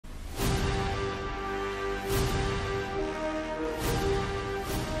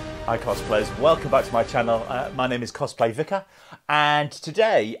Hi cosplayers, welcome back to my channel. My name is Cosplay Vicar, and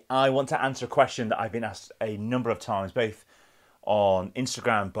today I want to answer a question that I've been asked a number of times, both on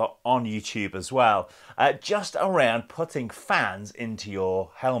Instagram but on YouTube as well, just around putting fans into your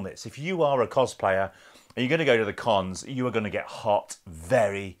helmets. If you are a cosplayer and you're going to go to the cons, you are going to get hot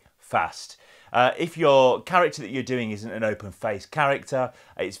very fast. If your character that you're doing isn't an open face character,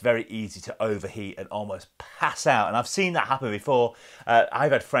 it's very easy to overheat and almost pass out. And I've seen that happen before.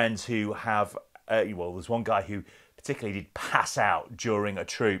 I've had friends who have, well, there's one guy who particularly did pass out during a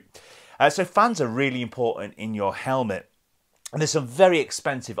troop. So fans are really important in your helmet. And there's some very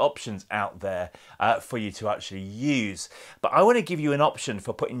expensive options out there for you to actually use. But I want to give you an option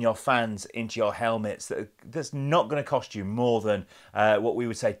for putting your fans into your helmets that's not going to cost you more than what we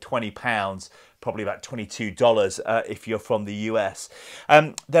would say £20, probably about $22 if you're from the US.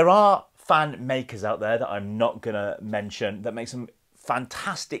 There are fan makers out there that I'm not going to mention that make some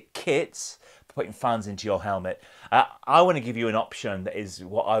fantastic kits for putting fans into your helmet. I want to give you an option that is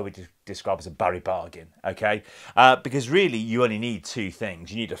what I would describe as a Barry bargain, okay? Because really you only need two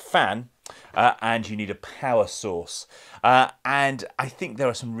things. You need a fan and you need a power source. And I think there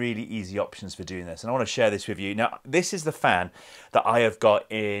are some really easy options for doing this. And I want to share this with you. Now, this is the fan that I have got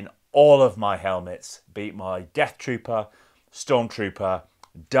in all of my helmets, be it my Death Trooper, Stormtrooper,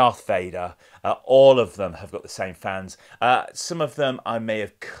 Darth Vader. All of them have got the same fans. Some of them I may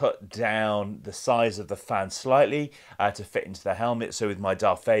have cut down the size of the fan slightly to fit into the helmet. So with my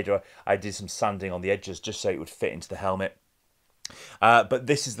Darth Vader, I did some sanding on the edges just so it would fit into the helmet. But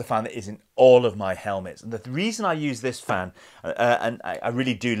this is the fan that is in all of my helmets. And the reason I use this fan, and I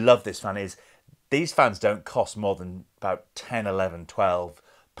really do love this fan, is these fans don't cost more than about 10, 11, 12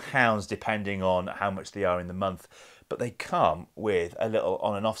 pounds depending on how much they are in the month. But they come with a little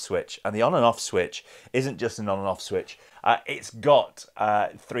on and off switch, and the on and off switch isn't just an on and off switch. It's got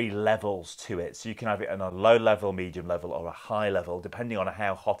 3 levels to it, so you can have it on a low level, medium level, or a high level, depending on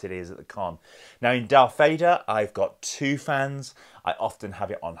how hot it is at the con. Now in Darth Vader, I've got 2 fans. I often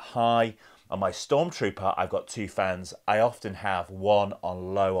have it on high. On my Stormtrooper, I've got 2 fans. I often have one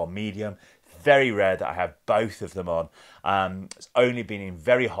on low or medium. Very rare that I have both of them on. It's only been in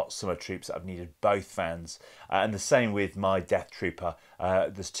very hot summer troops that I've needed both fans. And the same with my Death Trooper.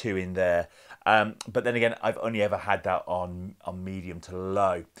 There's 2 in there. But then again, I've only ever had that on medium to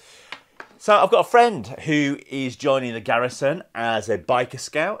low. So I've got a friend who is joining the Garrison as a biker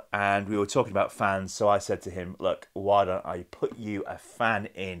scout, and we were talking about fans. So I said to him, look, why don't I put you a fan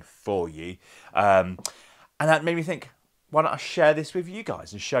in for you? And that made me think, why don't I share this with you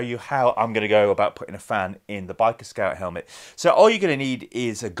guys and show you how I'm going to go about putting a fan in the Biker Scout helmet. So all you're going to need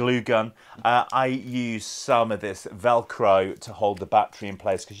is a glue gun. I use some of this Velcro to hold the battery in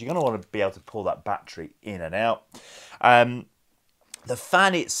place because you're going to want to be able to pull that battery in and out. The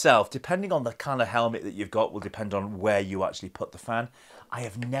fan itself, depending on the kind of helmet that you've got, will depend on where you actually put the fan. I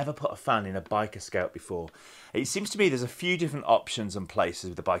have never put a fan in a Biker Scout before. It seems to me there's a few different options and places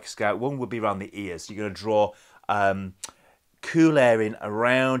with the Biker Scout. One would be around the ears. So you're going to draw cool air in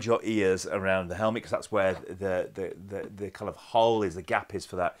around your ears, around the helmet, because that's where the kind of hole is, the gap is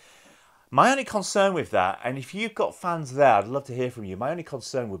for that. My only concern with that, and if you've got fans there, I'd love to hear from you. My only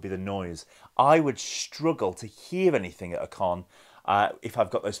concern would be the noise. I would struggle to hear anything at a con if I've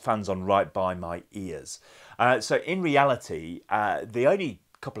got those fans on right by my ears. So in reality, the only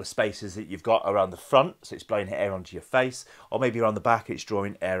couple of spaces that you've got around the front, so it's blowing air onto your face, or maybe around the back it's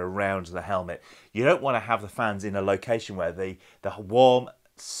drawing air around the helmet. You don't want to have the fans in a location where the warm,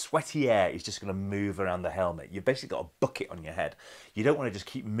 sweaty air is just going to move around the helmet. You've basically got a bucket on your head. You don't want to just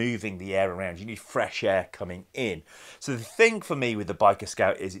keep moving the air around. You need fresh air coming in. So the thing for me with the Biker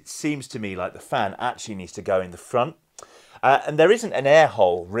Scout is it seems to me like the fan actually needs to go in the front. And there isn't an air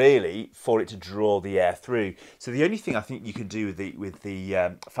hole really for it to draw the air through. So the only thing I think you can do with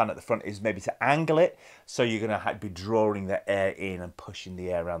the fan at the front is maybe to angle it. So you're going to be drawing the air in and pushing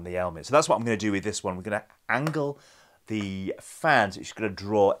the air around the helmet. So that's what I'm going to do with this one. We're going to angle the fans. It's going to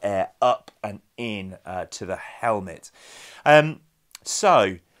draw air up and in to the helmet.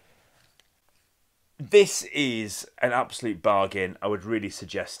 So this is an absolute bargain. I would really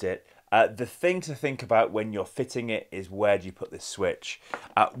suggest it. The thing to think about when you're fitting it is where do you put this switch.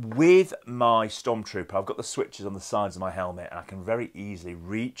 With my Stormtrooper, I've got the switches on the sides of my helmet and I can very easily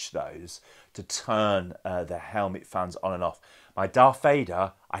reach those to turn the helmet fans on and off. My Darth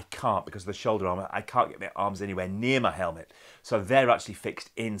Vader, I can't because of the shoulder armour. I can't get my arms anywhere near my helmet. So they're actually fixed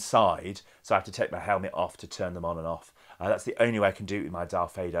inside. So I have to take my helmet off to turn them on and off. That's the only way I can do it with my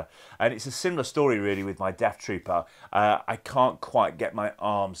Darth Vader. And it's a similar story really with my Death Trooper. I can't quite get my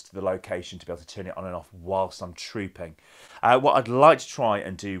arms to the location to be able to turn it on and off whilst I'm trooping. What I'd like to try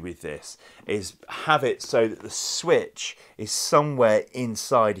and do with this is have it so that the switch is somewhere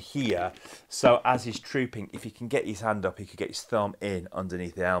inside here. So as he's trooping, if he can get his hand up, he could get his thumb in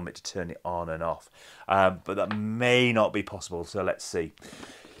underneath the helmet to turn it on and off. But that may not be possible, so let's see.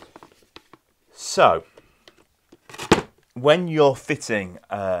 So, when you're fitting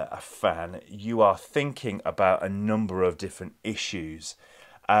a fan, you are thinking about a number of different issues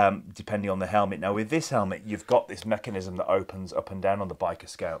depending on the helmet. Now, with this helmet, you've got this mechanism that opens up and down on the Biker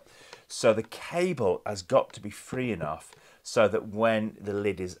Scout. So the cable has got to be free enough so that when the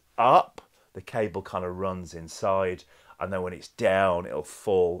lid is up, the cable kind of runs inside, and then when it's down, it'll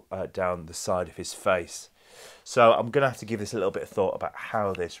fall down the side of his face. So I'm going to have to give this a little bit of thought about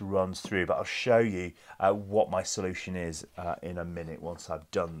how this runs through, but I'll show you what my solution is in a minute once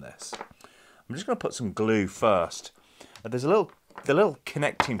I've done this. I'm just going to put some glue first. There's the little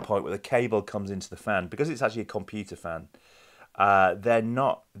connecting point where the cable comes into the fan. Because it's actually a computer fan, they're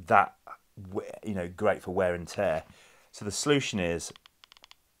not that great for wear and tear. So the solution is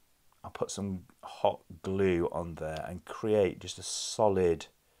I'll put some hot glue on there and create just a solid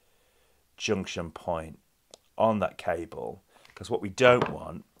junction point on that cable, because what we don't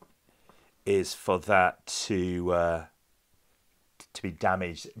want is for that to be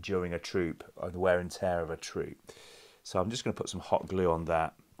damaged during a troop or the wear and tear of a troop. So I'm just going to put some hot glue on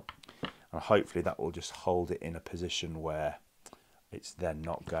that, and hopefully that will just hold it in a position where it's then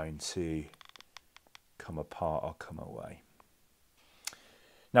not going to come apart or come away.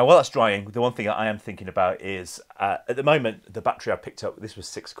 Now, while that's drying, the one thing I am thinking about is at the moment the battery I picked up, this was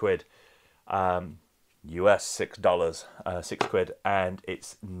 £6. US $6, £6, and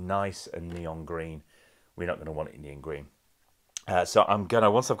it's nice and neon green. We're not going to want it in neon green. So I'm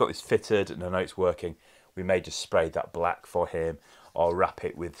gonna, once I've got this fitted and I know it's working, we may just spray that black for him or wrap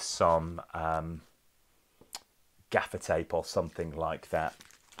it with some gaffer tape or something like that.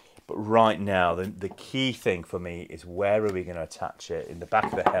 But right now, the key thing for me is where are we going to attach it? In the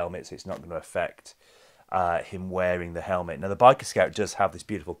back of the helmet, so it's not going to affect him wearing the helmet. Now, the Biker Scout does have this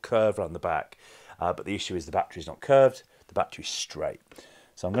beautiful curve around the back, but the issue is the battery is not curved, the battery is straight.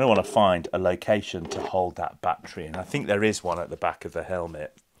 So I'm going to want to find a location to hold that battery, and I think there is one at the back of the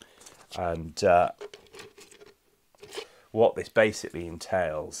helmet. And what this basically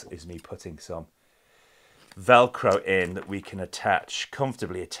entails is me putting some Velcro in that we can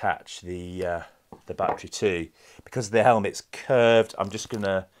comfortably attach the battery to. Because the helmet's curved, I'm going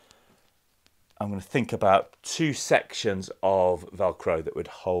to think about 2 sections of Velcro that would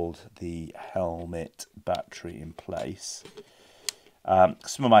hold the helmet battery in place.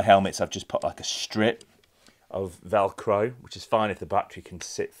 Some of my helmets I've just put like a strip of Velcro, which is fine if the battery can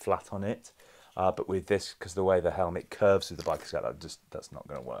sit flat on it. But with this, because the way the helmet curves with the Biker Scout, that's not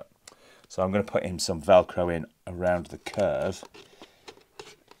going to work. So I'm going to put in some Velcro in around the curve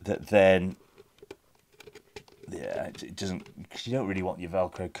that then, yeah, it doesn't, because you don't really want your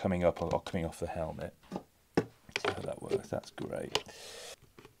Velcro coming up or coming off the helmet. See how that works, that's great.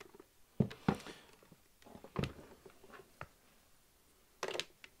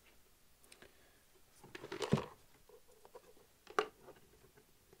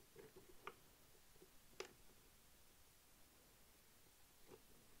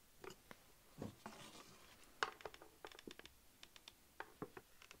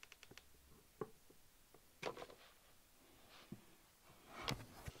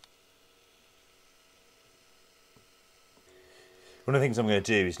 One of the things I'm going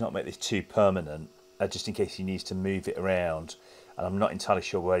to do is not make this too permanent, just in case he needs to move it around. And I'm not entirely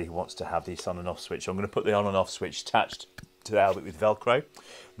sure where he wants to have this on and off switch. So I'm going to put the on and off switch attached to the helmet with Velcro.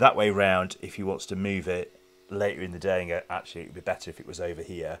 That way round, if he wants to move it later in the day and go, actually, it would be better if it was over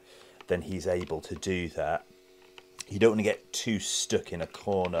here, then he's able to do that. You don't want to get too stuck in a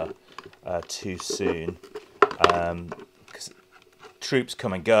corner too soon, because troops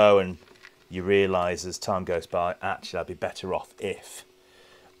come and go, and you realise as time goes by, actually I'd be better off if.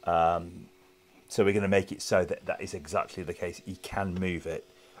 So we're going to make it so that that is exactly the case. He can move it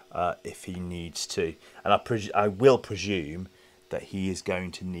if he needs to. And I will presume that he is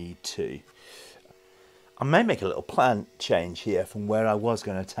going to need to. I may make a little plan change here from where I was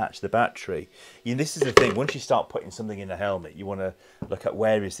going to attach the battery. This is the thing, once you start putting something in a helmet, you want to look at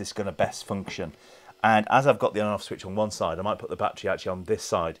where is this going to best function. And as I've got the on and off switch on one side, I might put the battery actually on this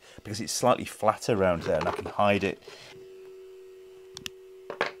side because it's slightly flatter around there and I can hide it.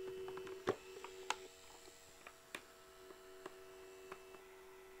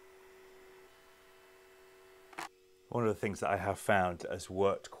 One of the things that I have found has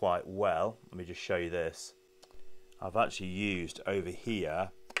worked quite well, let me just show you this. I've actually used over here,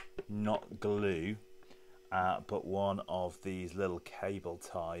 not glue, but one of these little cable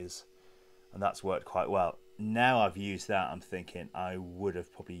ties, and that's worked quite well. Now I've used that, I'm thinking I would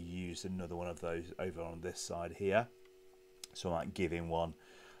have probably used another one of those over on this side here. So I might give him one,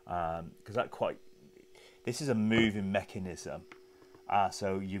 because this is a moving mechanism,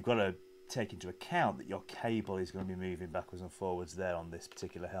 so you've got to take into account that your cable is going to be moving backwards and forwards there on this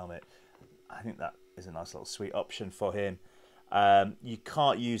particular helmet. I think that is a nice little sweet option for him. You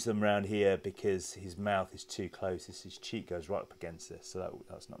can't use them around here because his mouth is too close. His cheek goes right up against this, so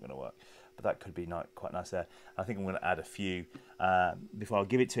that's not going to work. But that could be quite nice there. I think I'm going to add a few before I'll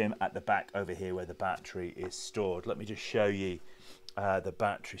give it to him at the back over here where the battery is stored. Let me just show you the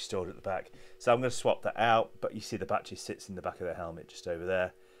battery stored at the back. So I'm going to swap that out, but you see the battery sits in the back of the helmet just over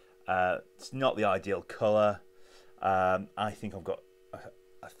there. It's not the ideal colour. I think I've got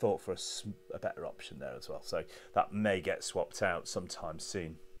a thought for a better option there as well. So that may get swapped out sometime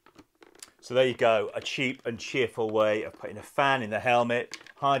soon. So there you go, a cheap and cheerful way of putting a fan in the helmet,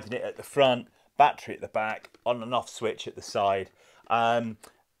 hiding it at the front, battery at the back, on and off switch at the side.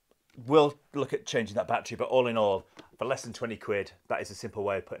 We'll look at changing that battery, but all in all, for less than 20 quid, that is a simple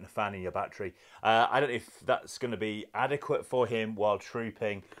way of putting a fan in your battery. I don't know if that's going to be adequate for him while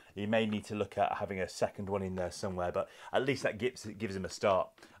trooping. You may need to look at having a second one in there somewhere, but at least that gives him a start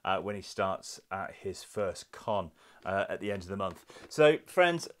when he starts at his first con at the end of the month. So,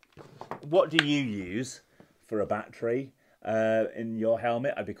 friends, what do you use for a battery in your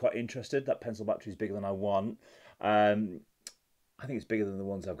helmet? I'd be quite interested. That pencil battery is bigger than I want. I think it's bigger than the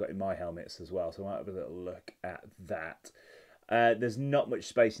ones I've got in my helmets as well, so I might have a little look at that. There's not much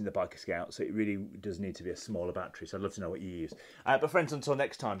space in the Biker Scout, so it really does need to be a smaller battery, so I'd love to know what you use. But friends, until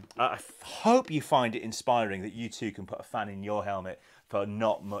next time, I hope you find it inspiring that you too can put a fan in your helmet for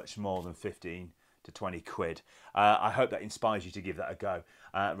not much more than 15 to 20 quid. I hope that inspires you to give that a go,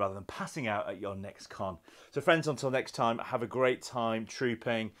 rather than passing out at your next con. So friends, until next time, have a great time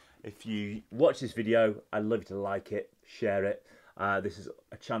trooping. If you watch this video, I'd love you to like it, share it. This is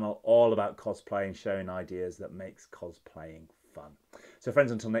a channel all about cosplay and sharing ideas that makes cosplaying fun. So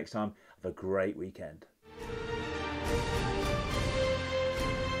friends, until next time, have a great weekend.